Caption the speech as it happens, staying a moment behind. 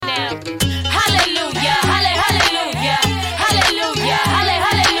Hallelujah, hallelujah, hallelujah, hallelujah,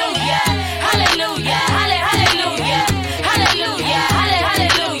 hallelujah, hallelujah, hallelujah, hallelujah,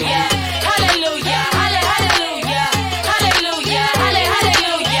 hallelujah, hallelujah, hallelujah,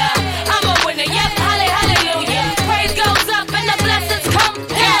 hallelujah. I'm a winner, yep, hallelujah. Praise goes up and the blessings come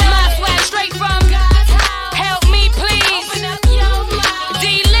down. My swag straight from God's house. Help me, please. Open up your mouth.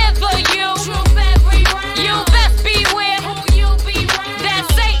 Deliver you. Truth every round. You best beware who you be round. That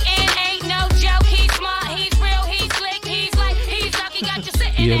Satan ain't no joke. He's smart, he's real, he's slick, he's like, he's lucky, got you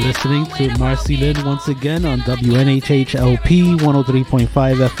sitting. You're listening to Marcy Lynn once again on WNHHLP 103.5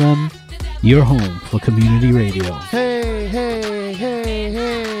 FM, your home for community radio. Hey, hey, hey,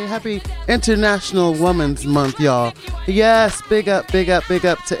 hey. Happy International Women's Month, y'all. Yes, big up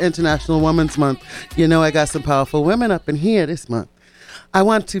to International Women's Month. You know, I got some powerful women up in here this month. I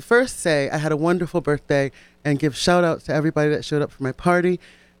want to first say I had a wonderful birthday and give shout out to everybody that showed up for my party.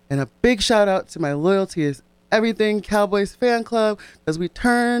 And a big shout out to my Loyalty is Everything Cowboys fan club, because we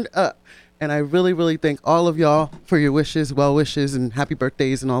turned up. And I really, really thank all of y'all for your wishes, well wishes, and happy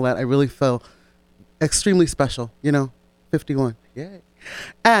birthdays and all that. I really felt extremely special, 51. Yay.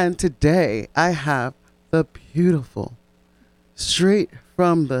 And today I have the beautiful, straight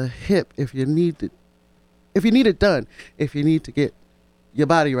from the hip, if you need it done, if you need to get your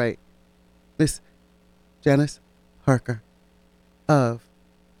body right, Miss Janice Parker of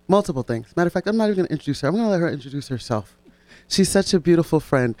multiple things. Matter of fact, I'm not even going to introduce her. I'm going to let her introduce herself. She's such a beautiful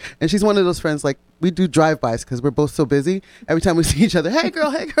friend. And she's one of those friends, like, we do drive-bys because we're both so busy. Every time we see each other, hey,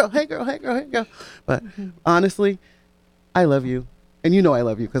 girl, hey, girl, hey, girl, hey, girl, hey, girl. But honestly, I love you. And you know I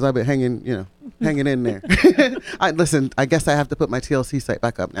love you because I've been hanging in there. Listen, I guess I have to put my TLC site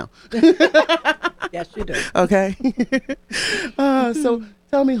back up now. Yes, you do. Okay. So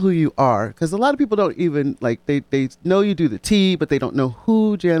tell me who you are, because a lot of people don't even, like, they know you do the T, but they don't know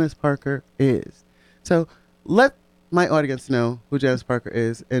who Janice Parker is. So let my audience know who Janice Parker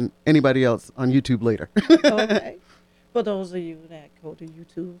is and anybody else on YouTube later. Okay. For those of you that go to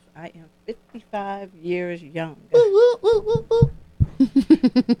YouTube, I am 55 years young.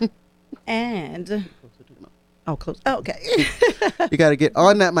 And close. Oh, okay. You got to get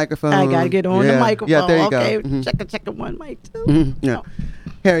on that microphone. I got to get on the microphone. Yeah, there you okay. go. Mm-hmm. Check one mic too. Mm-hmm. Yeah. Oh.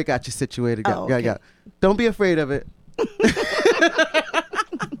 Harry got you situated. Okay. Yeah. Don't be afraid of it.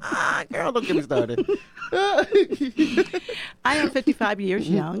 Girl, don't get me started. I am 55 years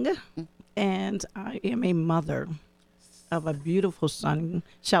young, and I am a mother of a beautiful son.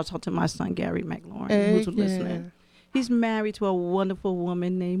 Shouts out to my son, Gary McLaurin, who's listening. He's married to a wonderful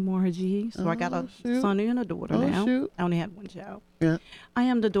woman named Margie. So I got a son and a daughter now. Shoot. I only had one child. Yeah. I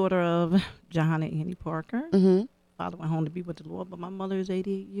am the daughter of John and Annie Parker. Mm-hmm. Father went home to be with the Lord, but my mother is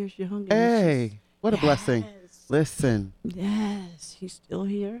 88 years young. Hey, what a blessing. Listen. Yes, he's still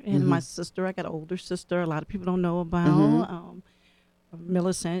here. And my sister, I got an older sister a lot of people don't know about.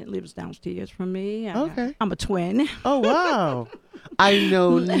 Millicent lives downstairs from me. I'm a twin. Oh, wow. I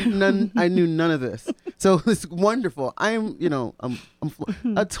knew none of this. So it's wonderful. I'm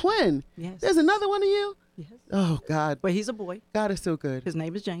a twin. Yes. There's another one of you? Yes. Oh, God. But he's a boy. God is so good. His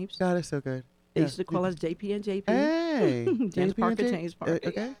name is James. God is so good. They used to call us JP and JP. Hey. James Parker, James Parker.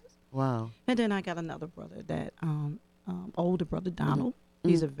 Okay. Wow. And then I got another brother that, older brother, Donald.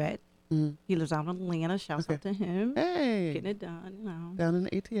 He's a vet. Mm-hmm. He lives out in Atlanta. Shouts out to him. Hey. Getting it done, Down in the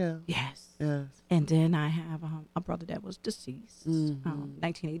ATL. Yes. Yes. And then I have a brother that was deceased,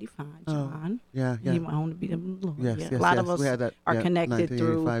 1985, John. Yeah. He went home to be the Lord. Yes. A lot of us we had that, are connected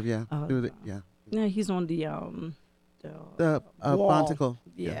through. Yeah. He's on the wall. Botanical.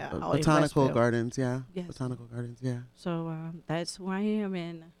 Yeah. Botanical Gardens. Yeah. Yes. Botanical Gardens. Yeah. So that's who I am.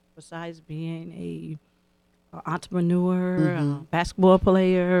 And besides being a entrepreneur, basketball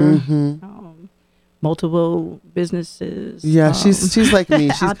player, multiple businesses. Yeah, she's like me.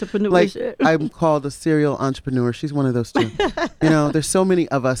 She's entrepreneurship. Like, I'm called a serial entrepreneur. She's one of those too. There's so many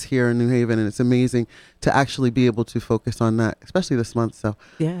of us here in New Haven, and it's amazing to actually be able to focus on that, especially this month. So,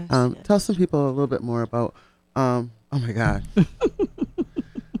 yes. Tell some people a little bit more about. Oh my God.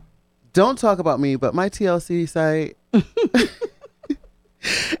 Don't talk about me, but my TLC site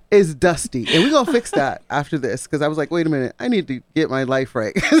is dusty, and we're gonna fix that after this, because I was like, wait a minute, I need to get my life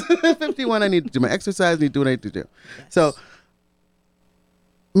right. 51, I need to do my exercise, I need to do what I need to do. Yes. So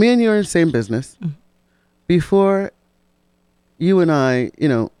me and you are in the same business. Before you and I,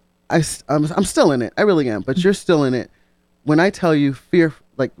 I'm still in it. I really am, but you're still in it. When I tell you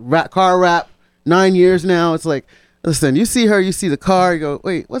car rap, 9 years now, it's like, listen, you see her, you see the car, you go,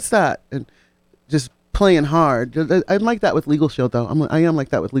 wait, what's that? And just playing hard. I'm like that with Legal Shield, though. I am like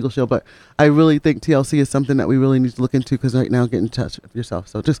that with Legal Shield, but I really think TLC is something that we really need to look into, because right now, get in touch with yourself.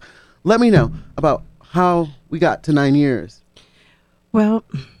 So just let me know about how we got to 9 years. Well,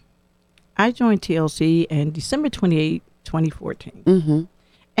 I joined TLC in December 28, 2014. Mm-hmm.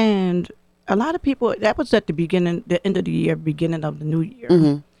 And a lot of people, that was at the end of the year, beginning of the new year.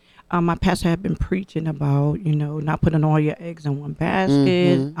 Mm-hmm. My pastor had been preaching about, not putting all your eggs in one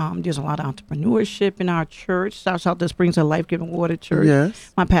basket. There's a lot of entrepreneurship in our church. Shouts out to Springs of Life Giving Water Church.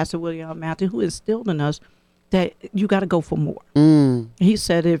 Yes. My pastor, William Matthew, who instilled in us that you got to go for more. Mm. He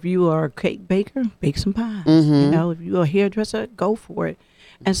said, if you are a cake baker, bake some pies. Mm-hmm. If you're a hairdresser, go for it.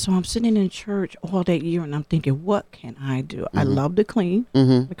 And so I'm sitting in church all that year, and I'm thinking, what can I do? I love to clean,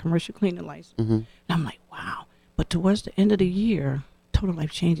 the commercial cleaning license. And I'm like, wow. But towards the end of the year, Total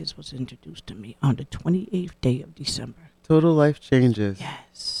Life Changes was introduced to me on the 28th day of December. Total Life Changes.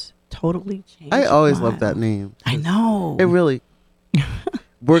 Yes. Totally changed. I always loved that name. I know. It really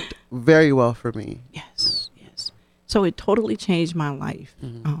worked very well for me. Yes. So it totally changed my life,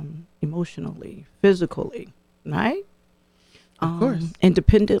 emotionally, physically, right? Of course.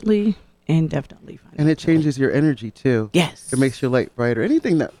 Independently and definitely financially. And it changes your energy, too. Yes. It makes your light brighter.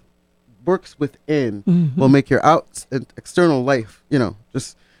 Anything that works within will make your external life,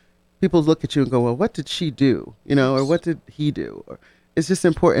 just people look at you and go, well, what did she do? Or what did he do? Or, it's just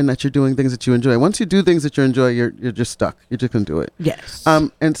important that you're doing things that you enjoy. Once you do things that you enjoy, you're just stuck. You're just going to do it. Yes.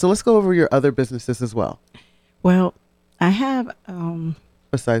 And so let's go over your other businesses as well. Well, I have...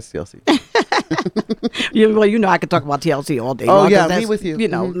 Besides TLC. I could talk about TLC all day. Oh, long, yeah, that's, me with you.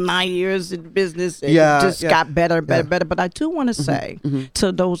 9 years in business. And Yeah, it just got better. But I do want to say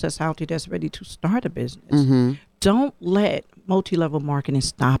to those that's out there that's ready to start a business, don't let multi-level marketing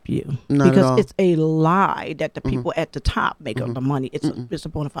stop you. Not at all. Because it's a lie that the people at the top make all the money. It's a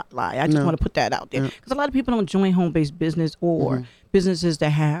bona fide lie. I just want to put that out there. Because a lot of people don't join home-based business or businesses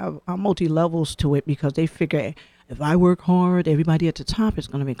that have multi-levels to it because they figure, if I work hard, everybody at the top is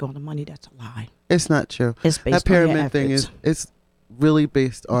going to make all the money. That's a lie. It's not true. It's based that on your pyramid thing efforts. it's really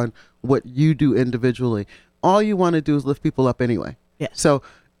based on what you do individually. All you want to do is lift people up anyway. Yes. So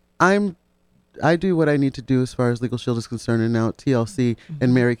I do what I need to do as far as Legal Shield is concerned, and now TLC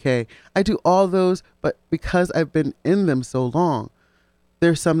and Mary Kay. I do all those, but because I've been in them so long,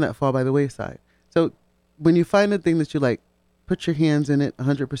 there's some that fall by the wayside. So when you find a thing that you like, put your hands in it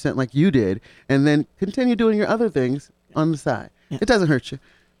 100% like you did, and then continue doing your other things on the side. Yeah. It doesn't hurt you.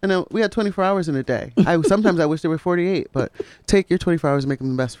 I know we had 24 hours in a day. Sometimes I wish there were 48, but take your 24 hours and make them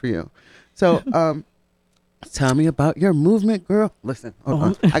the best for you. So tell me about your movement, girl. Listen, hold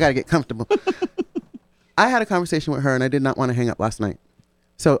on. I got to get comfortable. I had a conversation with her, and I did not want to hang up last night.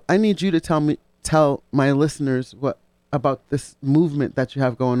 So I need you to tell my listeners what about this movement that you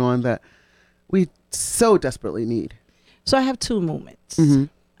have going on that we so desperately need. So I have two movements.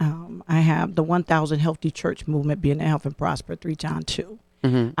 I have the 1,000 Healthy Church movement, being a health and prosper, 3 John 2.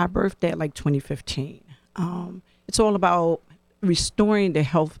 I birthed that like 2015. It's all about restoring the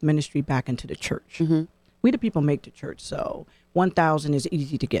health ministry back into the church. We the people make the church, so 1,000 is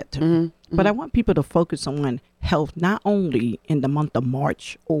easy to get to. But I want people to focus on health, not only in the month of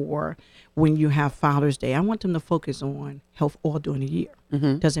March or when you have Father's Day. I want them to focus on health all during the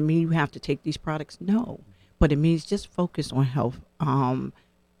year. Doesn't mean you have to take these products, no. But it means just focus on health.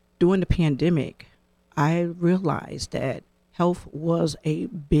 During the pandemic, I realized that health was a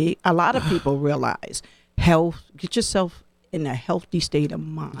lot of people realize health, get yourself in a healthy state of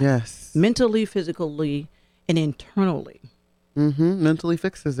mind. Yes. Mentally, physically, and internally. Mentally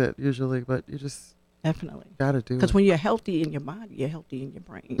fixes it usually, but you just Definitely. gotta do it. Because when you're healthy in your body, you're healthy in your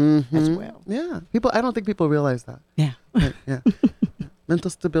brain as well. Yeah. I don't think people realize that. Yeah. Right, yeah.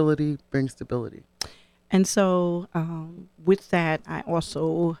 Mental stability brings stability. And so with that, I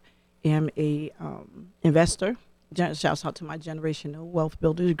also am a investor. Shouts out to my Generational Wealth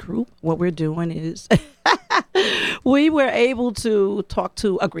Builders group. What we're doing is we were able to talk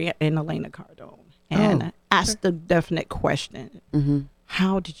to a Grant and Elena Cardone and ask the definite question,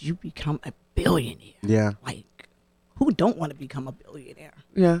 how did you become a billionaire? Yeah. Like, who don't want to become a billionaire?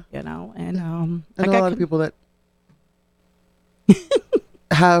 Yeah. And And a lot of people that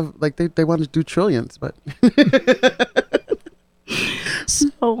have, like, they want to do trillions, but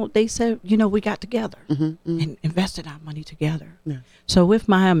so they said, we got together and invested our money together. Yeah. So with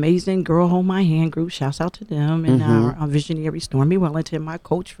my amazing Girl Hold My Hand group, shouts out to them, and our visionary Stormy Wellington, my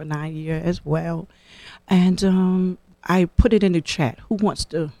coach for 9 years as well. And I put it in the chat, who wants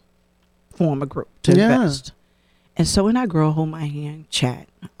to form a group to invest? And so in our Girl Hold My Hand chat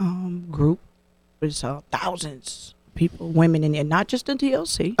group, there's thousands people, women in there, not just in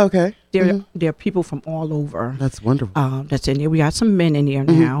TLC. Okay. There are people from all over. That's wonderful. That's in there. We got some men in there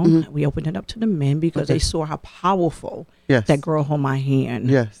now. We opened it up to the men because they saw how powerful Yes. that Girl Hold My Hand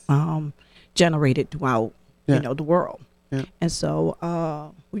Yes. generated throughout the world. Yeah. And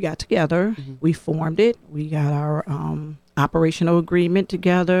so we got together, we formed it, we got our operational agreement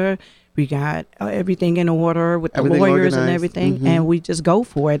together, we got everything in order with the Everything lawyers and organized. everything, and we just go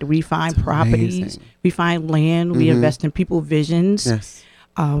for it. We find properties, amazing. we find land, we invest in people's visions. Yes.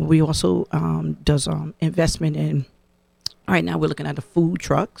 We also does investment in. Right now, we're looking at the food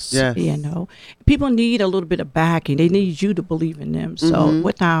trucks. Yes. You know, people need a little bit of backing. They need you to believe in them. So,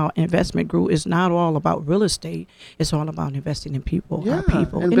 with our investment group, it's not all about real estate. It's all about investing in people, our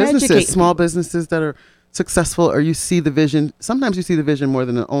people, and educating businesses, small people. businesses that are successful, or you see the vision. Sometimes you see the vision more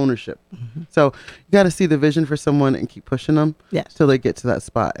than the ownership. So you got to see the vision for someone and keep pushing them Yes. till they get to that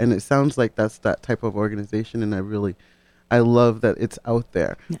spot. And it sounds like that's that type of organization. And I love that it's out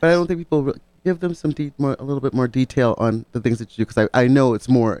there. Yes. But I don't think people give them a little bit more detail on the things that you do, because I know it's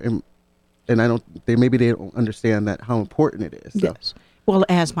more, and they don't understand that how important it is. So. Yes. Well,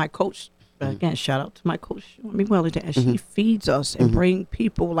 as my coach, again, shout out to my coach, Stormy Wellington, as she feeds us and bring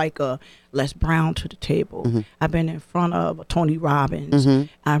people like Les Brown to the table. I've been in front of Tony Robbins.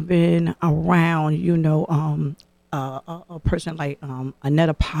 I've been around, a person like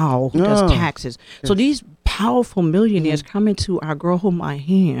Annetta Powell, who does taxes. Yes. So these powerful millionaires come into our Girl Hold My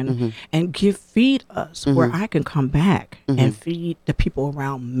Hand and feed us where I can come back and feed the people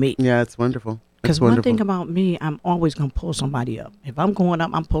around me. Yeah, it's wonderful. Because one thing about me, I'm always going to pull somebody up. If I'm going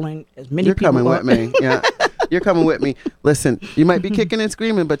up, I'm pulling as many You're people coming up. with me. Yeah. You're coming with me. Listen, you might be kicking and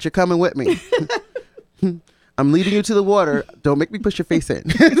screaming, but you're coming with me. I'm leading you to the water. Don't make me push your face in.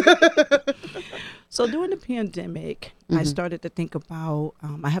 So during the pandemic, I started to think about,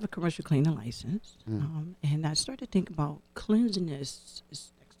 I have a commercial cleaning license, and I started to think about cleanliness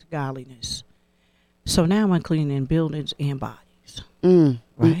is next to godliness. So now I'm cleaning buildings and bodies,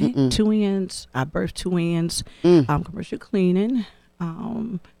 right? Twins, I birthed twins, commercial cleaning,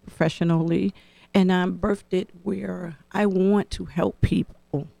 professionally, and I birthed it where I want to help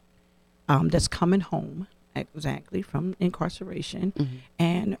people that's coming home. Exactly, from incarceration,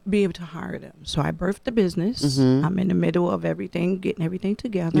 and be able to hire them. So I birthed the business. I'm in the middle of everything, getting everything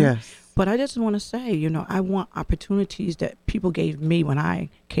together. Yes. But I just want to say, I want opportunities that people gave me when I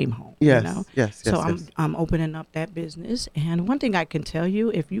came home. Yes. Yes. So Yes. I'm opening up that business. And one thing I can tell you,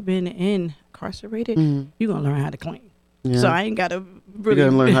 if you've been incarcerated, you're gonna learn how to clean. Yeah. So I ain't gotta really. You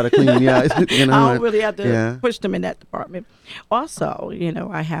gotta learn how to clean. Yeah. I don't really have to push them in that department. Also,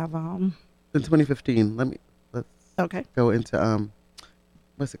 I have In 2015, let's okay. go into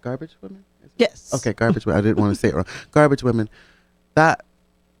what's it, Garbage Women? Yes. Okay, Garbage Women. I didn't want to say it wrong. Garbage Women. That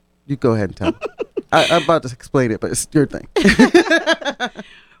you go ahead and tell. I'm about to explain it, but it's your thing.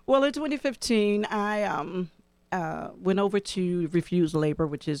 Well, in 2015, I went over to Refuse Labor,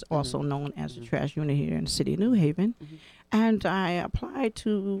 which is also known as the trash unit here in the city of New Haven, and I applied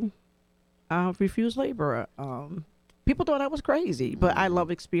to Refuse Labor. People thought I was crazy, but I love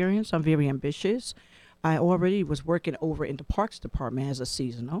experience. I'm very ambitious. I already was working over in the Parks Department as a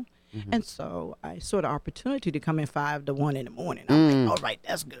seasonal. And so I saw the opportunity to come in 5 to 1 in the morning. I'm like, all right,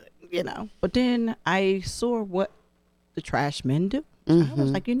 that's good, But then I saw what the trash men do. So I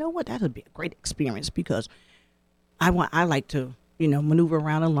was like, you know what? That would be a great experience because I like to, maneuver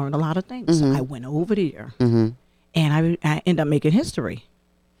around and learn a lot of things. So I went over there and I ended up making history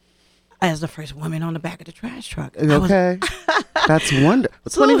as the first woman on the back of the trash truck. Okay. That's wonderful.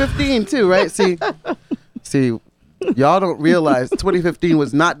 2015 too, right? See, y'all don't realize 2015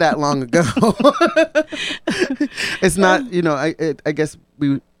 was not that long ago. It's not, I guess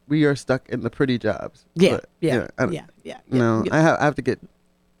we are stuck in the pretty jobs. Yeah. No, I have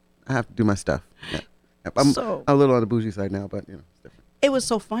to do my stuff. Yeah. I'm a little on the bougie side now, but it's different. It was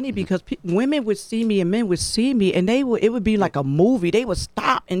so funny because women would see me and men would see me, and it would be like a movie. They would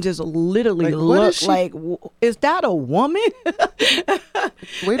stop and just literally look like, is that a woman?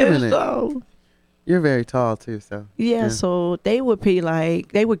 Wait a minute. So, you're very tall too, so. Yeah, so they would be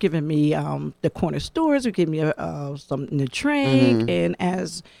like, they were giving me the corner stores, would give me something to drink, and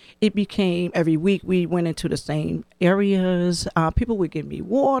as it became every week, we went into the same areas. People would give me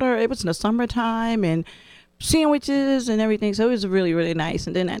water. It was in the summertime, and sandwiches and everything. So it was really, really nice.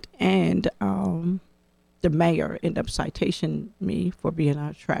 And then at the end, the mayor ended up citation me for being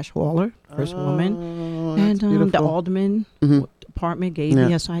a trash hauler, first woman. And the alderman department gave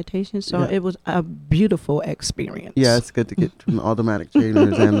me a citation. So it was a beautiful experience. Yeah, it's good to get from the aldermanic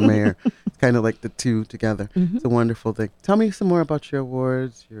trainers and the mayor. It's kind of like the two together. It's a wonderful thing. Tell me some more about your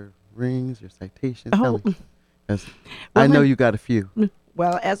awards, your rings, your citations. Tell me. Yes. Well, I know then- you got a few.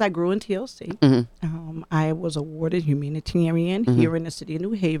 Well, as I grew in TLC, I was awarded humanitarian here in the city of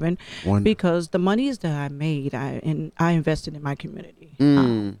New Haven Wonderful. because the monies that I made, I invested in my community.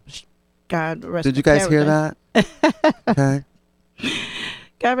 God rest Did you in guys hear paradise. that? Okay.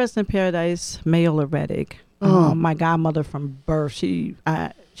 God rest in paradise, Mayola Reddick, Oh. my godmother from birth. She's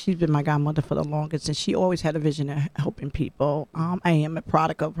been my godmother for the longest, and she always had a vision of helping people. I am a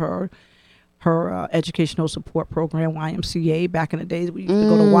product of her educational support program, YMCA. Back in the days, we used to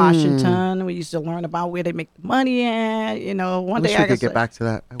go to Washington. We used to learn about where they make the money at. You know, one Wish day we I could could get back to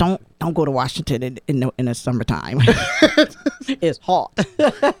that. don't go to Washington in the summertime. It's hot.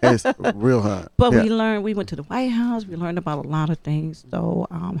 It's real hot. But Yeah. we went to the White House. We learned about a lot of things. So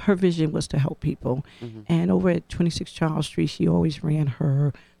her vision was to help people. And over at 26 Charles Street, she always ran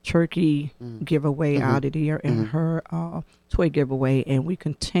her turkey giveaway out of there and her toy giveaway. And we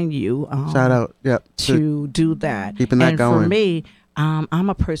continue Shout out. Yep. to do that. Keeping that and going. for me, I'm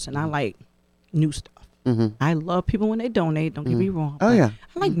a person, I like new stuff. I love people when they donate. Don't get me wrong. Oh, but yeah.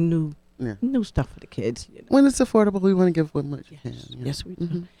 I like new Yeah. new stuff for the kids. You know? When it's affordable, we want to give what much you can. Yes, you know. yes, we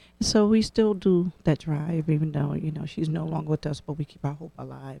do. So we still do that drive, even though she's no longer with us, but we keep our hope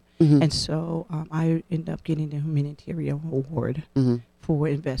alive. And so I end up getting the humanitarian award for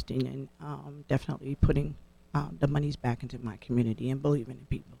investing and definitely putting the monies back into my community and believing in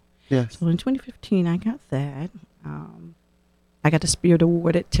people. Yes. So in 2015, I got that. I got the Spirit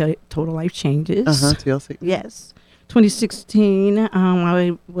Award at Total Life Changes. TLC. Yes. 2016,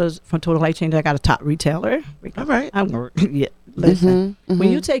 I was from Total Life Changes. I got a top retailer. All right. Yeah. Listen,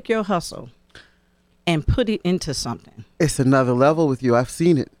 when you take your hustle and put it into something, It's another level with you. I've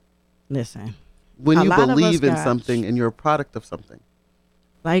seen it. listen, When A you lot of us believe in got- something and you're a product of something.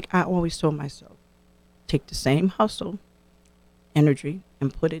 like I always told myself, take the same hustle, energy,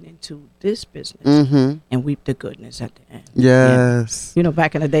 and put it into this business and reap the goodness at the end. Yes. Yeah.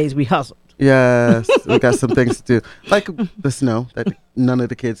 Back in the days, we hustled. Yes. We got some things to do. Like the snow that none of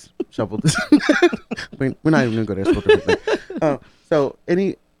the kids shoveled. We're not even going to go there. So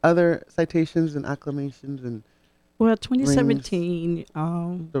any other citations and acclamations and Well, 2017,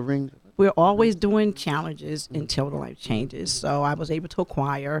 the ring? we're always doing challenges in Total Life Changes. So I was able to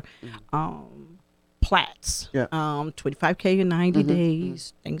acquire plats, Yeah. 25K in 90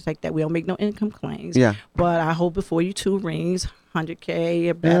 days, things like that. We don't make no income claims. Yeah. But I hold before you 2 rings, 100K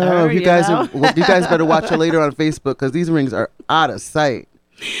or better. Yeah, if you guys know? you guys better watch it later on Facebook because these rings are out of sight.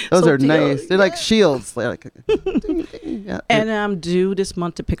 Those So are Theo, nice. They're like shields. They're like, yeah. And I'm due this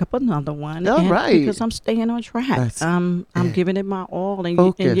month to pick up another one. All and right. Because I'm staying on track. That's I'm it. giving it my all, and you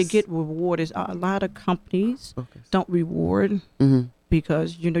Focus. get rewarded. A lot of companies Focus. don't reward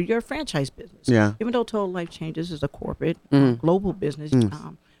because you're a franchise business. Yeah. Even though Total Life Changes is a corporate Mm. global business,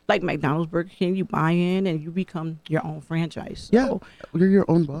 like McDonald's, Burger King, you buy in and you become your own franchise. So, Yeah. You're your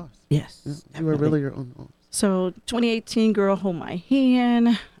own boss. Yes. You are definitely. really your own boss. So 2018, Girl Hold My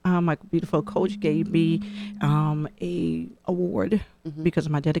Hand. My beautiful coach gave me a award because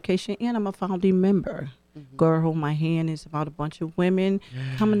of my dedication, and I'm a founding member. Girl Hold My Hand is about a bunch of women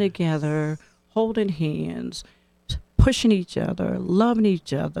coming together, holding hands, pushing each other, loving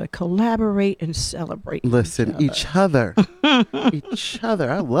each other, collaborate and celebrate. Listen, each other. Each other.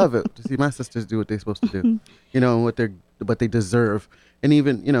 I love it to see my sisters do what they're supposed to do. And what they deserve. And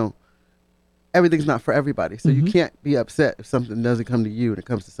even, everything's not for everybody. So you can't be upset if something doesn't come to you and it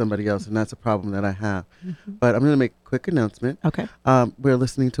comes to somebody else. And that's a problem that I have. But I'm going to make a quick announcement. Okay. We're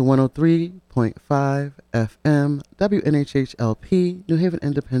listening to 103.5 FM, WNHHLP, New Haven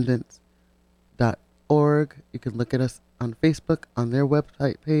Independent.org. You can look at us on Facebook on their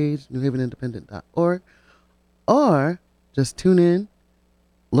website page, newhavenindependent.org. Or just tune in,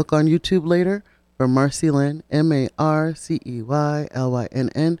 look on YouTube later for Marcy Lynn,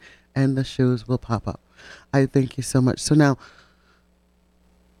 MarceYLYNN, and the shows will pop up. I thank you so much. So now,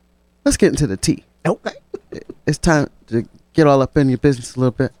 let's get into the tea. Okay. It's time to get all up in your business a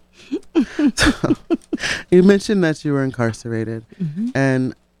little bit. So, you mentioned that you were incarcerated,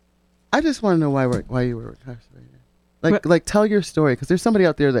 and I just want to know why you were incarcerated. Like tell your story, because there's somebody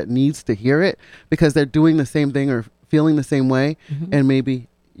out there that needs to hear it because they're doing the same thing or feeling the same way, and maybe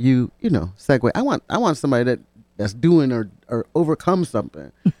you segue. I want somebody that's doing or overcome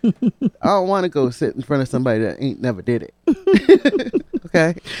something. I don't want to go sit in front of somebody that ain't never did it.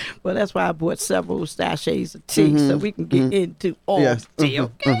 Okay. Well, that's why I bought several sachets of tea so we can get into all Yes. the tea.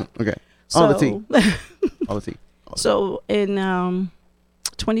 Okay. Okay. All the tea. All the tea. So in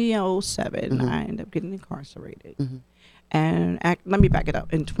 2007, I ended up getting incarcerated. And let me back it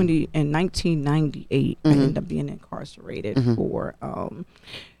up. In 1998, I ended up being incarcerated for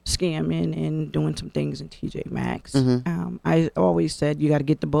scamming and doing some things in TJ Maxx. Mhm. I always said you got to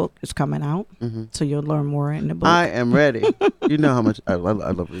get the book. It's coming out, so you'll learn more in the book. I am ready. You know how much I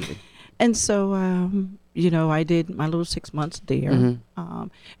love reading. And so, I did my little 6 months there. Mhm.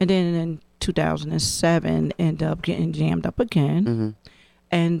 And then in 2007, ended up getting jammed up again. Mhm.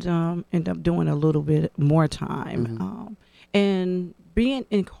 And end up doing a little bit more time. And being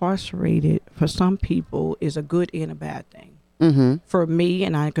incarcerated for some people is a good and a bad thing. Mhm. For me,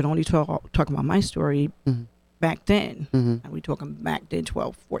 and I could only talk about my story Mhm. back then, Mhm. and we talking back then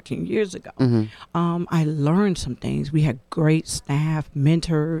 12, 14 years ago. Mhm. I learned some things. We had great staff,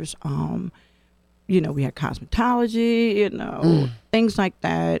 mentors. We had cosmetology, things like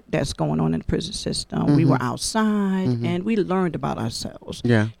that that's going on in the prison system. We were outside and we learned about ourselves.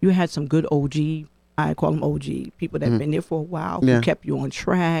 Yeah. You had some good OG, I call them OG, people that have been there for a while, Yeah. who kept you on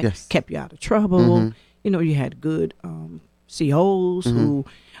track, Yes. kept you out of trouble. You had good COs who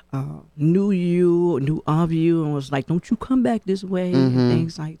knew you, knew of you, and was like, don't you come back this way, and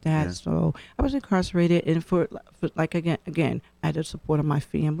things like that. Yeah. So I was incarcerated, and for like, again, I had the support of my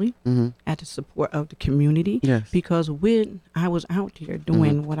family, I had the support of the community, Yes. because when I was out there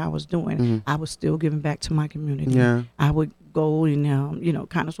doing what I was doing, I was still giving back to my community. Yeah. I would go and,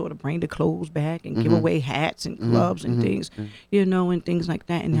 kind of sort of bring the clothes back and give away hats and gloves and things, and things like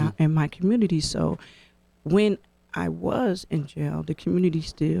that in my community. So when I was in jail, the community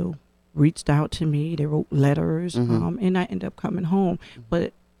still reached out to me. They wrote letters, and I ended up coming home.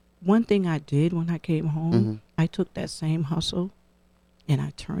 But one thing I did when I came home, I took that same hustle and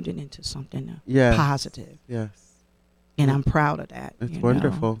I turned it into something Yes. positive. Yes. And I'm proud of that. It's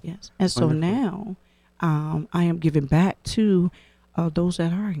wonderful. Yes. And so Wonderful. now I am giving back to those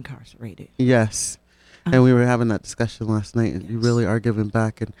that are incarcerated. Yes. And we were having that discussion last night, and you Yes. really are giving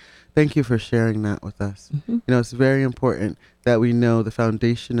back. And thank you for sharing that with us. It's very important that we know the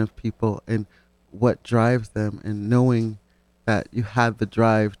foundation of people and what drives them, and knowing that you had the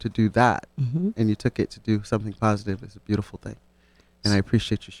drive to do that and you took it to do something positive is a beautiful thing. And I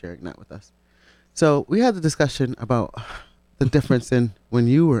appreciate you sharing that with us. So we had the discussion about the difference in when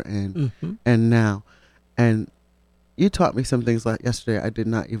you were in and now. And you taught me some things like yesterday I did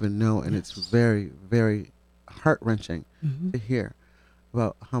not even know, and it's very, very heart-wrenching to hear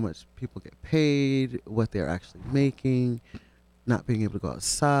about how much people get paid, what they're actually making, not being able to go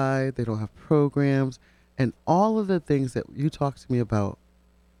outside, they don't have programs, and all of the things that you talked to me about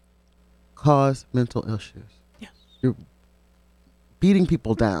cause mental issues. Yes. You're beating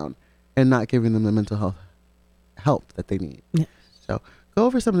people down and not giving them the mental health help that they need. Yes. So go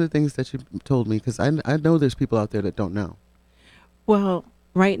over some of the things that you told me, because I know there's people out there that don't know. Well,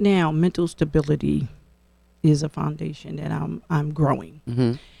 right now, mental stability is a foundation that I'm growing.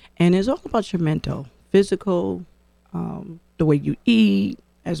 And it's all about your mental, physical, the way you eat,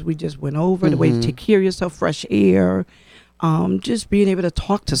 as we just went over, the way you take care of yourself, fresh air, just being able to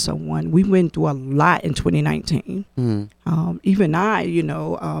talk to someone. We went through a lot in 2019. Even I,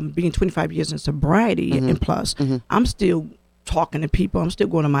 being 25 years in sobriety and plus, I'm still talking to people. I'm still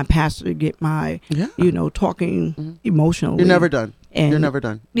going to my pastor to get my, talking emotionally. You're never done. And You're never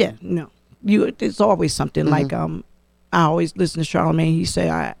done. Yeah, no. There's always something like I always listen to Charlamagne. He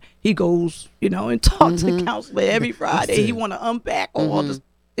say he goes, and talks to counselor every Friday. He want to unpack all the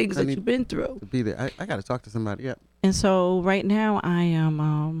things that you've been through. To be there. I got to talk to somebody. Yeah. And so right now I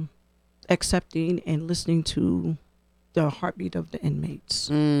am accepting and listening to the heartbeat of the inmates.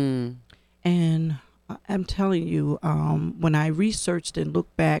 And I'm telling you, when I researched and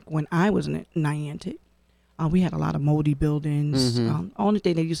looked back when I was in Niantic, we had a lot of moldy buildings. Only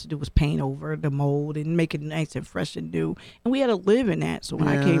thing they used to do was paint over the mold and make it nice and fresh and new. And we had to live in that. So when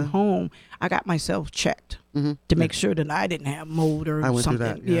I came home, I got myself checked to make sure that I didn't have mold or I went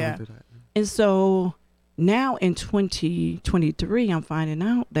something. through that. Yeah. I went through that. And so now in 2023, I'm finding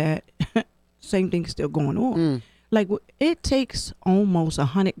out that same thing's still going on. Like it takes almost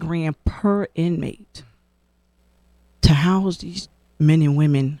 $100,000 per inmate to house these men and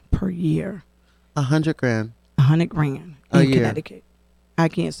women per year. $100,000. $100,000 A in year. Connecticut. I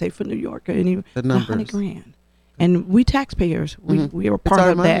can't say for New York or any. The numbers. $100,000, and we taxpayers, we are It's part our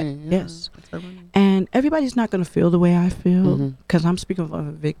of money. that. Yeah. Yes, It's our money. and everybody's not going to feel the way I feel because I'm speaking from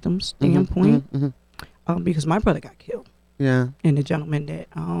a victim standpoint. Because my brother got killed, Yeah. and the gentleman that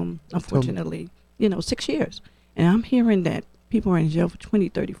unfortunately, 6 years, and I'm hearing that people are in jail for 20,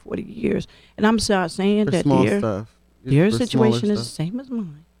 30, 40 years, and I'm saying For that small their stuff. their For situation smaller is the stuff. same as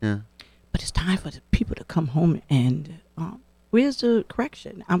mine. Yeah. But it's time for the people to come home and where's the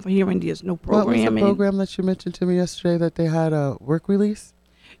correction? I'm hearing there's no What was the programming. program that you mentioned to me yesterday that they had a work release?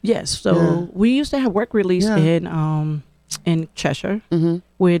 Yes, so we used to have work release Yeah. in in Cheshire, Mm-hmm.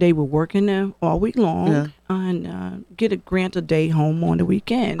 where they were working there all week long Yeah. and get a grant a day home on the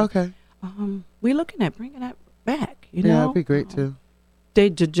weekend. Okay. We're looking at bringing that back. You Yeah, know, it'd be great too. the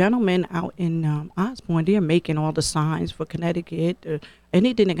gentlemen out in Osborne, they're making all the signs for Connecticut,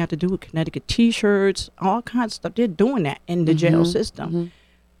 anything that got to do with Connecticut T-shirts, all kinds of stuff. They're doing that in the jail system. Mhm.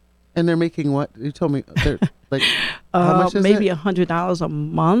 And they're making what? You told me. They're like how much is maybe it? $100 a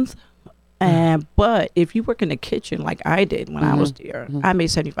month. And but if you work in the kitchen like I did when I was there, I made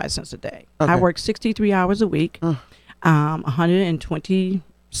 75 cents a day. I Okay. worked 63 hours a week,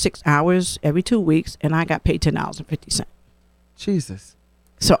 126 hours every 2 weeks, and I got paid $10.50. Jesus.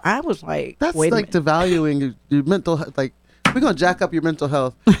 So I was like, That's wait a like minute. devaluing your mental health. Like, we're going to jack up your mental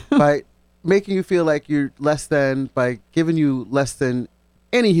health by making you feel like you're less than, by giving you less than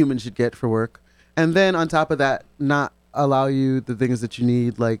any human should get for work. And then on top of that, not allow you the things that you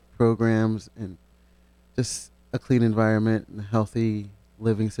need, like programs and just a clean environment and a healthy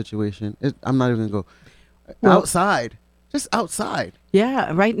living situation. I'm not even going to go Well- outside. Just outside.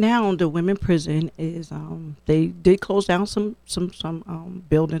 Yeah, right now the women prison is they did close down some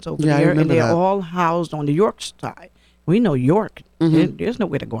buildings over Yeah, I there, and remember they're that. all housed on the York side. We know York. There's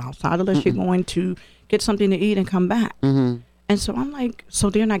nowhere to go outside unless you're going to get something to eat and come back. Mm-hmm. And so I'm like, so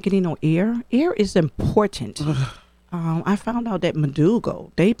they're not getting no air. Air is important. I found out that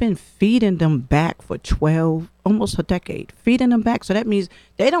Madugo, they've been feeding them back for almost a decade, feeding them back. So that means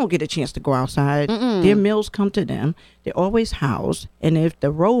they don't get a chance to go outside. Their meals come to them. They're always housed. And if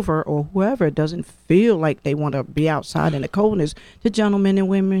the rover or whoever doesn't feel like they want to be outside in the coldness, the gentlemen and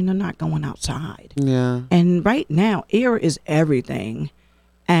women are not going outside. Yeah. And right now, air is everything.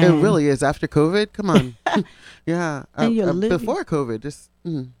 And It really is. After COVID, come on. Yeah. And you're living- before COVID, just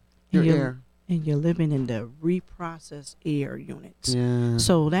your you're- air. And you're living in the reprocessed air units. Yeah.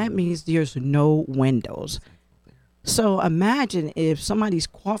 So that means there's no windows. So imagine if somebody's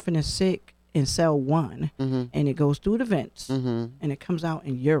coughing and sick in cell 1 Mm-hmm. and it goes through the vents Mm-hmm. and it comes out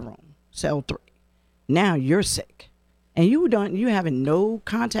in your room, cell 3. Now you're sick. And you having no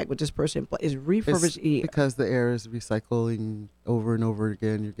contact with this person, but it's refurbished air. Because the air is recycling over and over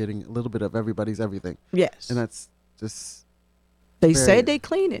again. You're getting a little bit of everybody's everything. Yes. And that's just, They very- said they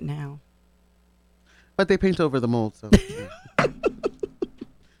clean it now. but they paint over the mold. So.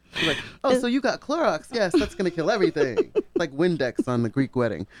 You're like, oh, so you got Clorox. Yes, that's going to kill everything. Like Windex on the Greek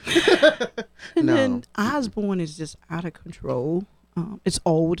wedding. And No. then Osborne is just out of control. It's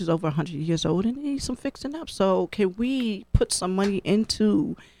old. It's over 100 years old, and it needs some fixing up. So can we put some money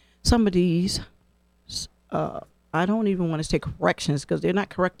into some of these? I don't even want to say corrections because they're not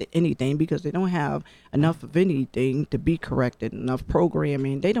correcting anything because they don't have enough of anything to be corrected. Enough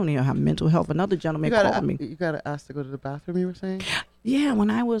programming. They don't even have mental health. Another gentleman called me. You got to ask to go to the bathroom, you were saying? Yeah, when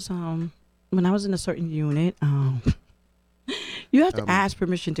I was in a certain unit, you have to ask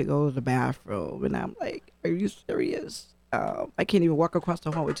permission to go to the bathroom, and I'm like, "Are you serious?" I can't even walk across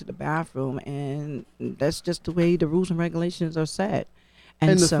the hallway to the bathroom, and that's just the way the rules and regulations are set.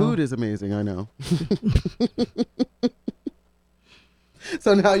 And the so, food is amazing, I know.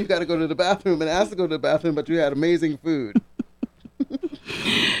 So now you got to go to the bathroom and ask to go to the bathroom, but you had amazing food.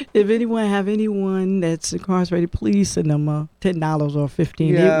 if anyone have anyone that's incarcerated, please send them $10 or $15.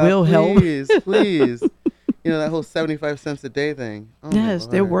 Yeah, It will help. Please, please. You know, that whole 75 cents a day thing. Oh my Yes,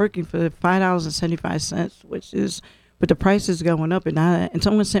 they're Lord. working for $5.75, which is, but the price is going up. And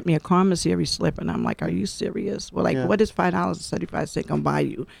someone sent me a commissary slip, and I'm like, "Are you serious?" Well, like, Yeah. what is $5.75 gonna buy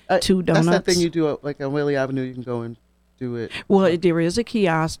you? 2 That's donuts. that thing you do like on Whaley Avenue. You can go and do it. Well, there is a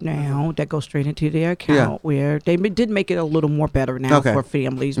kiosk now that goes straight into their account where they did make it a little more better now Okay. for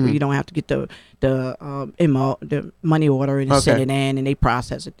families where you don't have to get the money order and send Okay. it in and they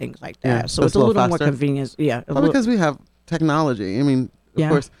process it, things like that. Yeah, So so it's a it's a little little more faster? convenience. Yeah. a Well, little- because we have technology. I mean, of Yeah.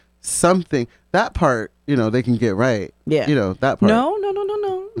 course, something, that part, they can get right. Yeah. That part. No.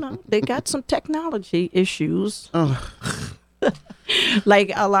 They got some technology issues. Oh,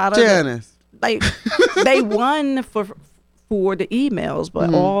 Like a lot of the- Janice. like they won for the emails,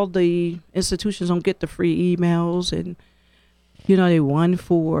 but all the institutions don't get the free emails, and they won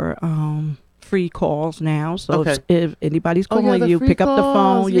for free calls now. So Okay. if anybody's Oh, yeah, calling the you, free pick up the phone.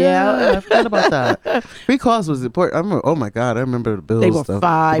 calls. Yeah. I forgot about that. Free calls was important. I remember, oh my God, I remember the bills. They were stuff.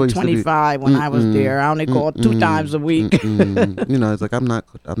 People used to be- $5.25 when I was there. I only called 2 times a week. It's like I'm not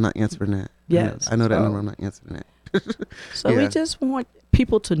answering that. Yes. I know that So- number. I'm not answering that. So we Yeah. just want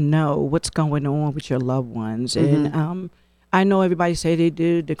people to know what's going on with your loved ones. Mm-hmm. And I know everybody say they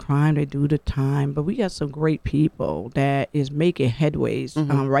do the crime, they do the time, but we got some great people that is making headways,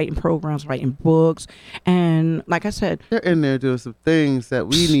 Mm-hmm. writing programs, writing books. And like I said, They're in there doing some things that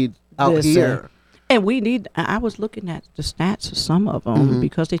we need out Listen, here. And we need. I was looking at the stats of some of them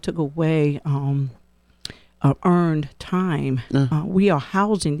because they took away earned time. We are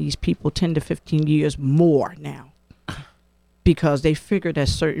housing these people 10 to 15 years more now because they figured that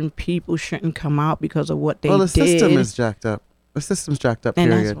certain people shouldn't come out because of what they did. Well, the system is jacked up. The system's jacked up.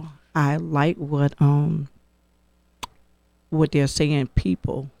 And Period. that's why I like what they're saying.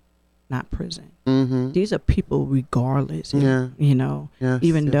 People, not prison. Mm-hmm. These are people regardless. Yeah. You know, Yes,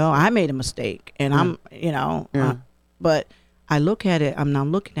 even yes. though I made a mistake and I'm, you know, Yeah. but I look at it, I'm now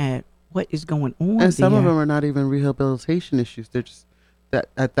looking at what is going on. And some of there. them are not even rehabilitation issues. They're just that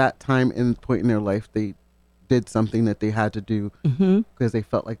at that time and point in their life, they did something that they had to do because they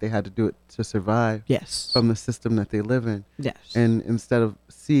felt like they had to do it to survive Yes. from the system that they live in. Yes. And instead of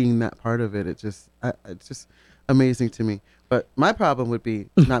seeing that part of it, it's just amazing to me. But my problem would be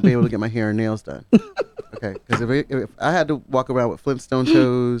not being able to get my hair and nails done. Okay, because if I had to walk around with Flintstone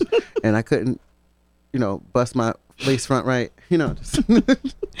toes and I couldn't, bust my lace front right, just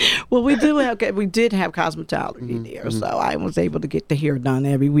Well, we did have cosmetology there, so I was able to get the hair done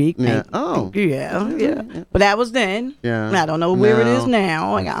every week. Yeah. Yeah. But that was then. Yeah. I don't know where it is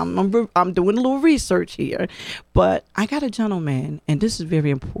now. I'm doing a little research here, but I got a gentleman, and this is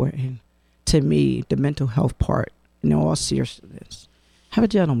very important to me, the mental health part. In all seriousness, have a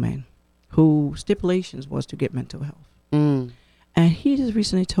gentleman who stipulations was to get mental health. And he just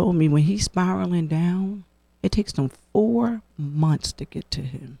recently told me when he's spiraling down, it takes them 4 months to get to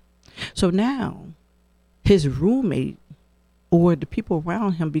him. So now his roommate or the people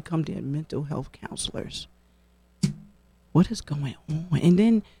around him become their mental health counselors. What is going on? And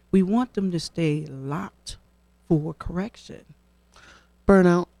then we want them to stay locked for correction.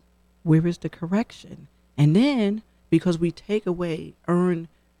 burnout. Where is the correction? And then because we take away earned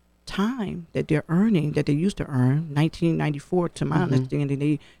time that they're earning, that they used to earn, 1994, to my understanding,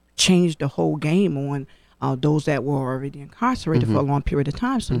 they changed the whole game on those that were already incarcerated for a long period of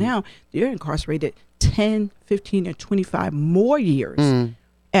time. So now they're incarcerated 10, 15, and 25 more years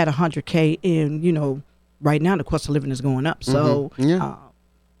at 100K. And, right now the cost of living is going up. So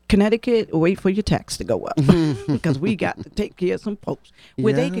Connecticut, wait for your tax to go up because we got to take care of some folks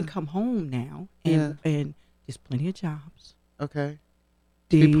where they can come home now and there's plenty of jobs. Okay.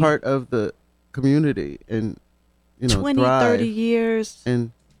 Be part of the community and 20, thrive. 30 years.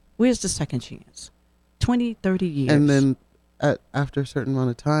 And where's the second chance? 20, 30 years. and then after a certain amount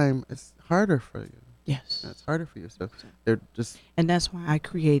of time, it's harder for you. yes. It's harder for you. So they're just And that's why I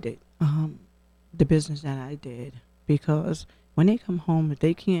created the business that I did, because when they come home, if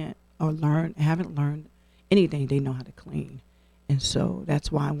they can't or haven't learned anything, they know how to clean. And so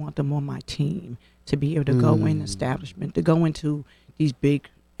that's why I want them on my team to be able to go in establishment, to go into these big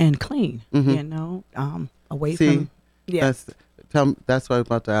and clean, away from. Yeah. That's what I was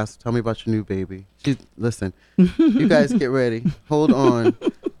about to ask. Tell me about your new baby. Listen, you guys get ready. Hold on,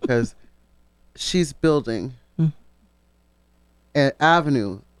 because she's building an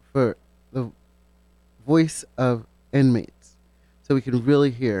avenue for the voice of inmates, so we can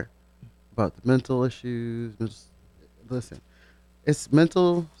really hear about the mental issues. Listen, it's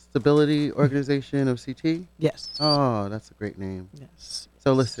Mental Stability Organization of CT. Yes. Oh, that's a great name. Yes.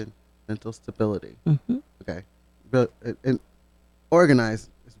 So listen, mental stability. Okay, but and organized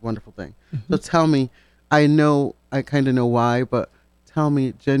is a wonderful thing. So tell me, I kind of know why, but tell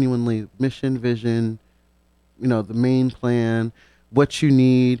me genuinely, mission, vision, the main plan, what you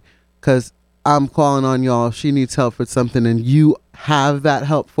need, because I'm calling on y'all. If she needs help with something and you have that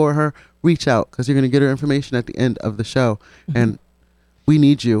help for her, reach out, because you're going to get her information at the end of the show. And we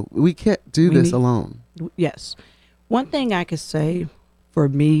need you. We can't do this alone. Yes. One thing I could say for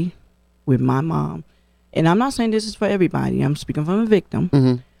me with my mom, and I'm not saying this is for everybody, I'm speaking from a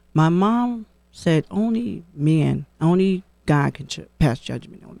victim. My mom said only God can pass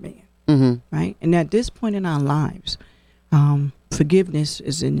judgment on man. Right? And at this point in our lives, forgiveness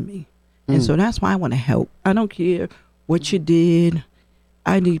is in me. And so that's why I want to help. I don't care what you did.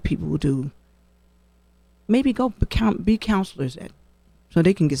 I need people to maybe go be counselors so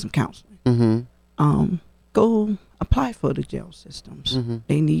they can get some counseling. Go apply for the jail systems.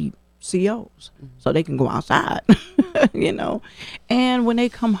 They need COs so they can go outside, And when they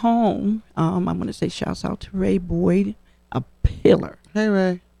come home, I'm going to say shouts out to Ray Boyd, a pillar. Hey,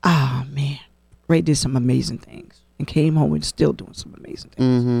 Ray. Ah, man. Ray did some amazing things and came home and still doing some amazing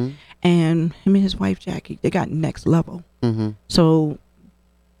things. And him and his wife, Jackie, they got next level. So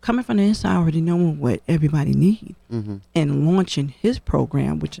coming from the inside, already knowing what everybody need and launching his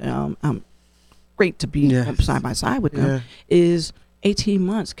program, which I'm great to be side by side with them, is 18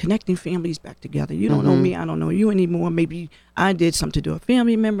 months connecting families back together. You don't know Mm-hmm. me, I don't know you anymore. Maybe I did something to a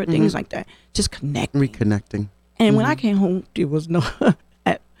family member, things like that. Just connect. Reconnecting. And when I came home, there was no,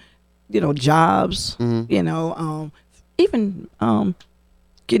 jobs, even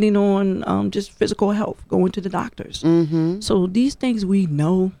getting on just physical health, going to the doctors. Mm-hmm. So these things we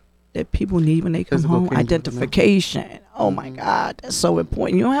know that people need when they come Physical home. kingdom, Identification. Oh my God, that's so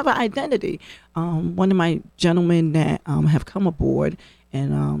important. You don't have an identity. One of my gentlemen that have come aboard,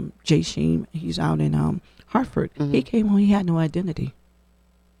 and Jay Sheen, he's out in Hartford. He came home, he had no identity.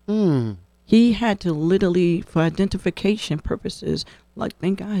 Mm. He had to literally, for identification purposes, like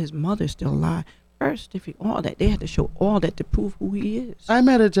thank God his mother's still alive. Birth certificate, all that. They had to show all that to prove who he is. I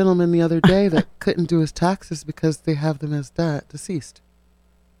met a gentleman the other day that couldn't do his taxes because they have them as deceased.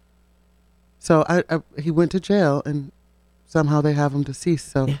 So he went to jail and somehow they have him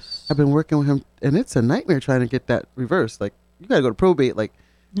deceased. So Yes. I've been working with him, and it's a nightmare trying to get that reversed. Like you got to go to probate, like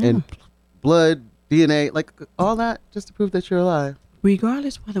and blood, DNA, like all that, just to prove that you're alive.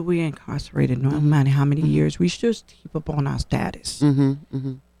 Regardless whether we're incarcerated, no matter how many years, we should keep up on our status. Mm-hmm.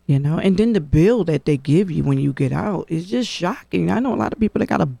 Mm-hmm. And then the bill that they give you when you get out is just shocking. I know a lot of people that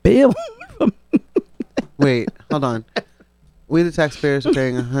got a bill. Wait, hold on. We the taxpayers are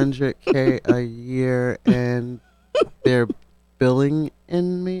paying $100K a year, and they're billing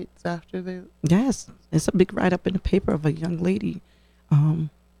inmates after they. Yes, it's a big write up in the paper of a young lady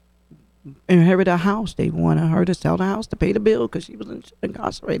inherited a house. They wanted her to sell the house to pay the bill because she was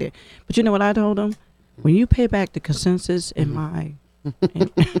incarcerated. But you know what I told them? When you pay back the consensus in my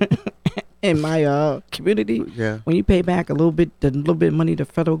in my community, Yeah. when you pay back the little bit of money the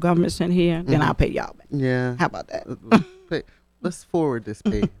federal government sent here, then I'll pay y'all back. Yeah. How about that? Let's forward this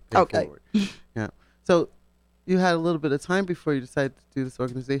pay Okay. forward. Yeah. So you had a little bit of time before you decided to do this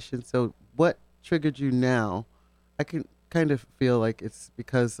organization. So what triggered you now? I can kind of feel like it's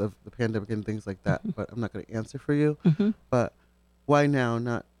because of the pandemic and things like that, but I'm not going to answer for you. But why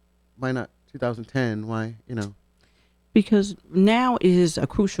now? Why not 2010? Why, Because now is a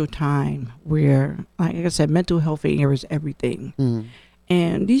crucial time where, like I said, mental health is everything.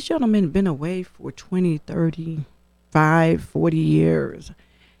 And these gentlemen have been away for 20, 35, 40 years.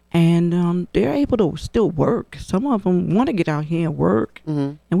 And they're able to still work. Some of them want to get out here and work.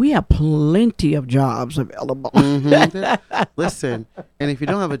 And we have plenty of jobs available. Listen, and if you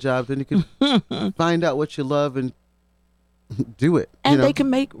don't have a job, then you can find out what you love and do it. And they can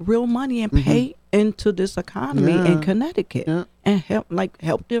make real money and pay into this economy in Connecticut and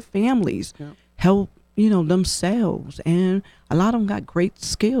help their families, help themselves. And a lot of them got great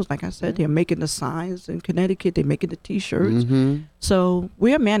skills. Like I said, they're making the signs in Connecticut, they're making the T-shirts. So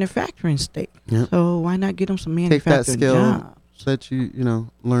we're a manufacturing state. So why not get them some Take that manufacturing skill jobs? that you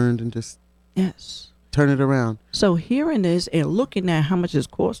learned and just Yes. turn it around. So hearing this and looking at how much it's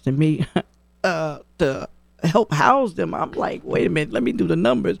costing me to help house them, I'm like, wait a minute, let me do the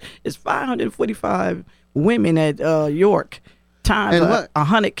numbers. It's 545 women at York times And what?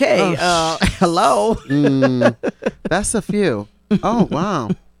 100K. Hello. That's a few. Oh, wow.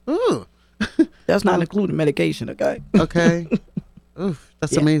 Ooh. That's not including medication, okay? Okay. Oof,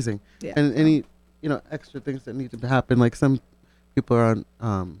 that's Yeah. amazing. Yeah. And any, extra things that need to happen. Like some people are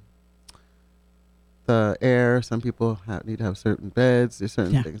on the air. Some people need to have certain beds. There's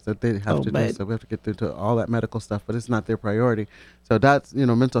certain things that they have to do. bed. So we have to get into all that medical stuff, but it's not their priority. So that's,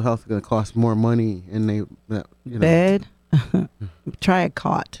 mental health is going to cost more money, and Bed. Try a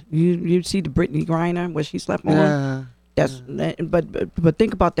cot. You see the Brittany Griner, what she slept on? Yeah. That's but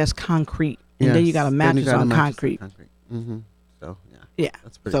think about that's concrete. And then you got a mattress on concrete. Mm-hmm. So, Yeah.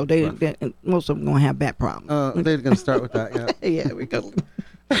 That's pretty So they rough. most of them gonna have back problems. They're going to start with that, yeah. Yeah, we go.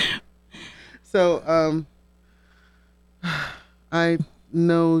 So, I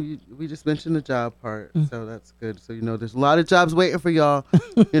know we just mentioned the job part, so that's good. So, there's a lot of jobs waiting for y'all,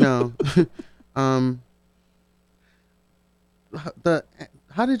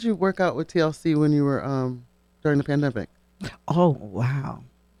 How did you work out with TLC when you were, during the pandemic? Oh wow!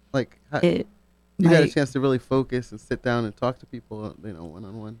 Like, you got a chance to really focus and sit down and talk to people,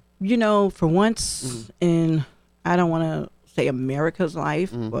 one-on-one? For once in, I don't want to say America's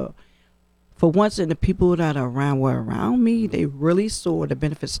life, but for once in the people that were around me, they really saw the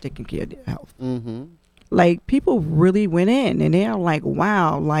benefits of taking care of their health. Like, people really went in and they're like,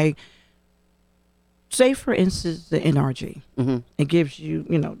 wow, like, say for instance, the NRG. It gives you,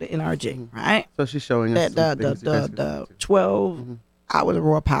 the NRG, right? So she's showing us the 12 hours of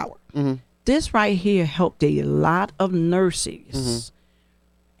raw power. This right here helped a lot of nurses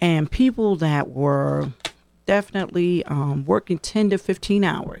and people that were definitely working 10 to 15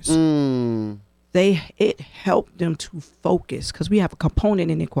 hours. it helped them to focus because we have a component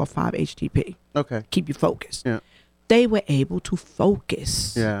in it called 5-HTP. Okay. Keep you focused. Yeah. They were able to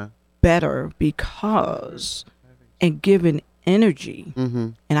focus Yeah. better because and given energy. Mm-hmm.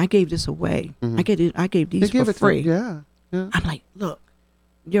 And I gave this away. Mhm. I gave They these give for it free. Yeah. Yeah. I'm like, look,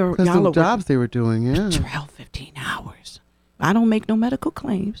 Because y'all the are jobs they were doing. Yeah. 12, 15 hours. I don't make no medical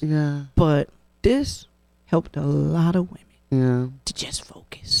claims, Yeah. but this helped a lot of women Yeah. to just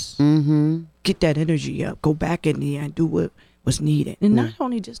focus, Mm-hmm. get that energy up, go back in there and do what was needed. And Yeah. not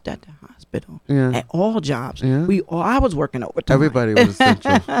only just at the hospital, Yeah. at all jobs. Yeah. I was working overtime. Everybody was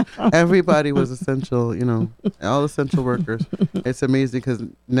essential. Everybody was essential. You know, all essential workers. It's amazing because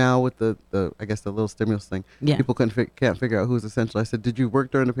now with the I guess the little stimulus thing, Yeah. people can't figure out who's essential. I said, did you work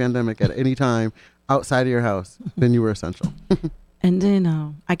during the pandemic at any time outside of your house? Then you were essential. And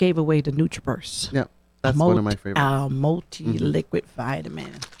then I gave away the NutriBurst. Yeah, that's one of my favorites. Our multi-liquid vitamin,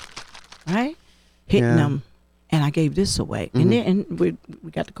 right? Hitting Yeah. them. And I gave this away. Mhm. And then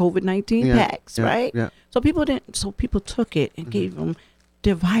we got the COVID-19 Yeah, packs, yeah, right? Yeah. So people took it and gave them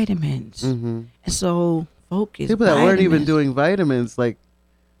their vitamins. Mm-hmm. And so focus. People that weren't even vitamins. doing vitamins, like,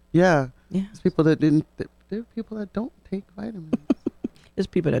 yeah, Yeah. it's people that didn't. There are people that don't take vitamins. It's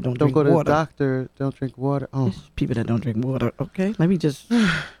people that don't Don't drink go to water. the doctor. Don't drink water. Oh, It's people that don't drink water. Okay. Let me just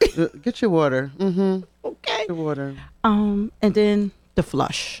get your water. Mm-hmm. okay. Get your water. And then the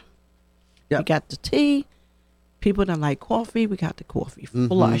flush. Yep. We got the tea. People that like coffee, we got the coffee. Mhm.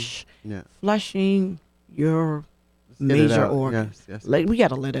 Flush. Yeah. Flushing your Let's get it major out. organs. Yes. Yes. Like we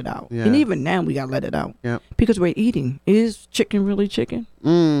gotta let it out. Yeah. And even now we gotta let it out. Yep. Because we're eating. Is chicken really chicken?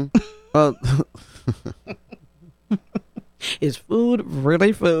 Mm. Well, Is food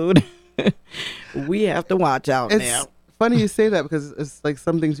really food? We have to watch out it's now. funny you say that because it's like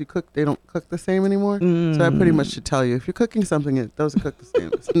some things you cook, they don't cook the same anymore. So I pretty much should tell you, if you're cooking something, it doesn't cook the same.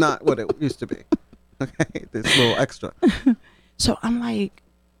 It's not what it used to be. Okay, this little extra. So I'm like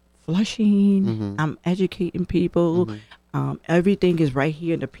flushing. Mhm. I'm educating people. Mhm. Everything is right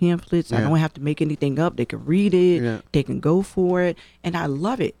here in the pamphlets. I Yeah. don't have to make anything up. They can read it. Yeah. They can go for it. And I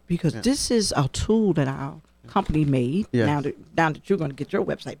love it because Yeah. this is a tool that our company made. Yes. Now that you're going to get your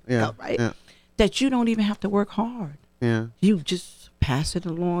website Yeah. up, right? Yeah. That you don't even have to work hard. Yeah. You just pass it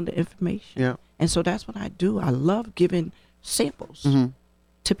along, the information. Yeah. And so that's what I do. I love giving samples Mm-hmm.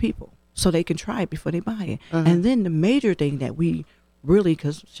 to people so they can try it before they buy it. Uh-huh. And then the major thing that we really,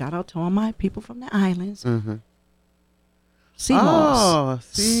 because shout out to all my people from the islands, Mm-hmm. sea moss. Oh,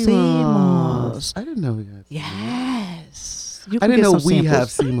 sea Sea moss. moss. I didn't know we had. Yes. You I can didn't get know some we have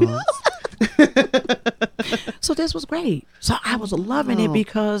samples. sea moss. So this was great. So I was loving it Wow.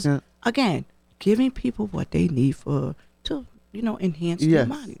 because, Yeah. again, giving people what they need to enhance their Yes,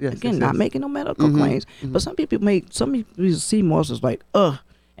 body. yes, Again, yes, not yes. making no medical Mhm, claims, mhm. but some people sea moss is like,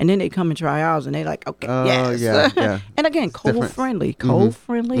 and then they come and try ours and they like, okay, Oh, yes. yeah, yeah. And again, cold different. friendly,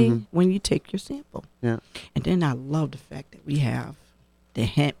 Mhm. when you take your sample. Yeah. And then I love the fact that we have the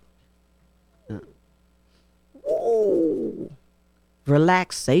hemp. Yeah. Whoa.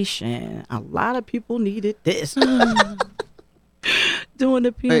 Relaxation. A lot of people needed this. During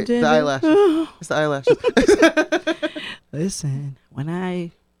the Wait, pandemic. the eyelashes. It's the eyelashes. Listen, when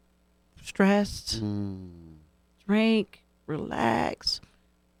I stressed, Mm. drink, relax,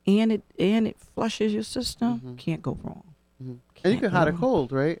 and it flushes your system, Mhm. can't go wrong. Mhm. And you Can't get go hot or wrong.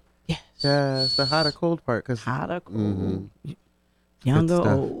 cold, right? Yes. Yeah, it's the hot or cold part. Cause Hot or cold. Mhm. Younger, stuff.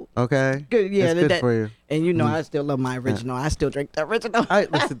 old. okay, Good, yeah, it's good that, for you. and you know, Mm. I still love my original. I still drink the original. I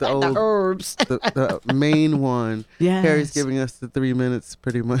listen the old the herbs. the main one. Yes. Harry's giving us the 3 minutes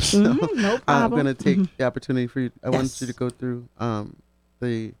pretty much. So Mhm, no I'm problem. gonna take Mhm. the opportunity for you. I want Yes. you to go through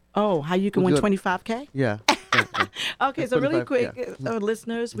the Oh, how you can We'll win do it. 25K? yeah. yeah, yeah. Okay, The so really 25, quick, yeah.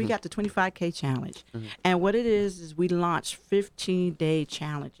 listeners, we Mhm. got the 25K challenge. Mhm. And what it is we launched 15-day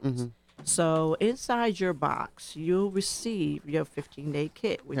challenges. Mhm. So inside your box, you'll receive your 15-day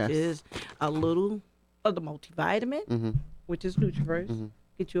kit, which Yes. is a little of the multivitamin, Mhm. which is NutriVerse. Mhm.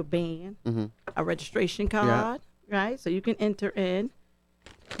 Get you a band, Mhm. a registration card, right? So you can enter in.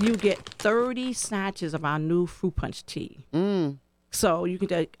 You get 30 snatches of our new fruit punch tea. Mm. So you can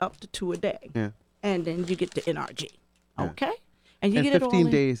take up to 2 a day. Yeah. And then you get the NRG. Yeah. Okay? And you And get it all 15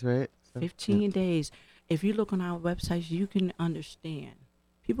 in days, right? So, 15 days. If you look on our websites, you can understand.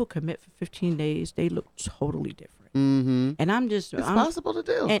 People commit for 15 days, they look totally different. Mm-hmm. And I'm just, It's I'm, possible to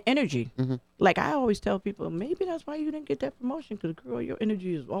do. and energy. Mhm. Like I always tell people, maybe that's why you didn't get that promotion because, girl, your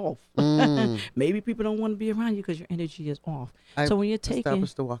energy is off. Mm. Maybe people don't want to be around you because your energy is off. I've so when you're taking,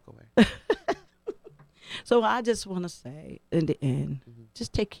 established to walk away. so I just want to say, in the end, Mhm.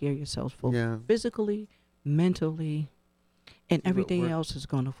 just take care of yourselves, both Yeah. physically, mentally, And See what everything works. else is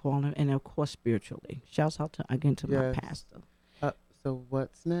going to fall in, and of course spiritually. Shouts out to my Yes. pastor. So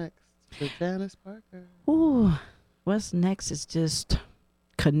what's next for Janice Parker? Ooh, what's next is just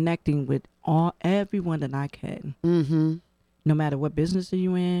connecting with everyone that I can. Mm-hmm. No matter what business are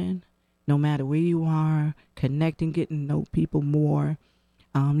you in, no matter where you are, connecting, getting to know people more,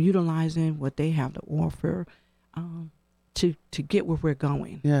 utilizing what they have to offer, to get where we're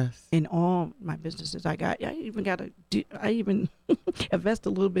going. Yes. In all my businesses, I even invest a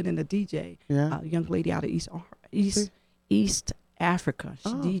little bit in a DJ. Yeah. A young lady out of East Africa. She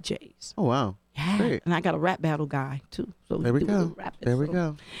Oh. DJs. Oh wow. Yeah, Great. and I got a rap battle guy too. So There we do a go. little rapping. There we So-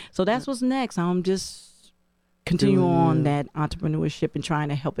 go. So that's what's next. I'm just continue Doing on you. that entrepreneurship and trying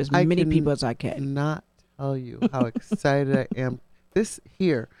to help as I many can people as I can. Not tell you how excited I am this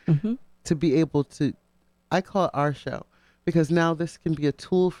here Mm-hmm. to be able to. I call it our show because now this can be a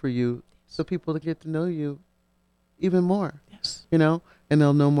tool for you, so people to get to know you even more. Yes. You know, and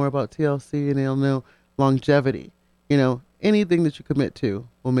they'll know more about TLC, and they'll know longevity. You know, anything that you commit to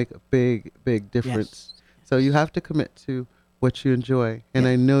will make a big, big difference. Yes. So you have to commit to what you enjoy, and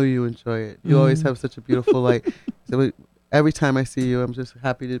I Yes. know you enjoy it. You always Mhm. have such a beautiful light. So every time I see you, I'm just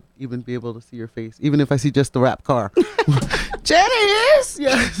happy to even be able to see your face, even if I see just the rap car. Janice,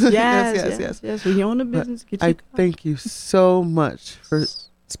 yes, Yes. When you're on the But business, get I your car. thank you so much for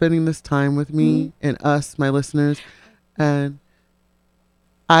spending this time with me and us, my listeners, and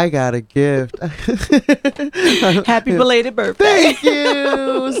I got a gift. Happy belated birthday. Thank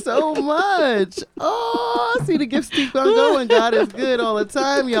you so much. Oh, see the gifts keep on going. God is good all the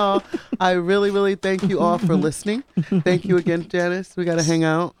time, y'all. I really, really thank you all for listening. Thank you again, Janice. We got to hang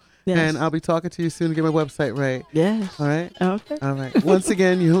out. Yes. And I'll be talking to you soon to get my website right. Yes. All right? Okay. All right. Once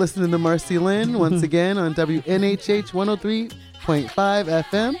again, you're listening to Marcy Lynn. Once again on WNHH 103.5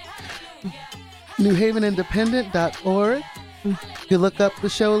 FM. NewHavenIndependent.org. You look up the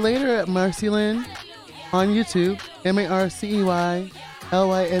show later at Marcy Lynn on YouTube. MarceyLynn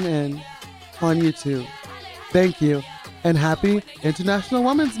on YouTube. Thank you. And happy International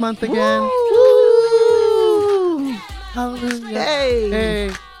Women's Month again. Woo! Hallelujah. Hey.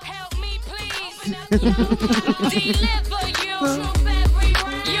 Hey. Help me, please. Deliver you, true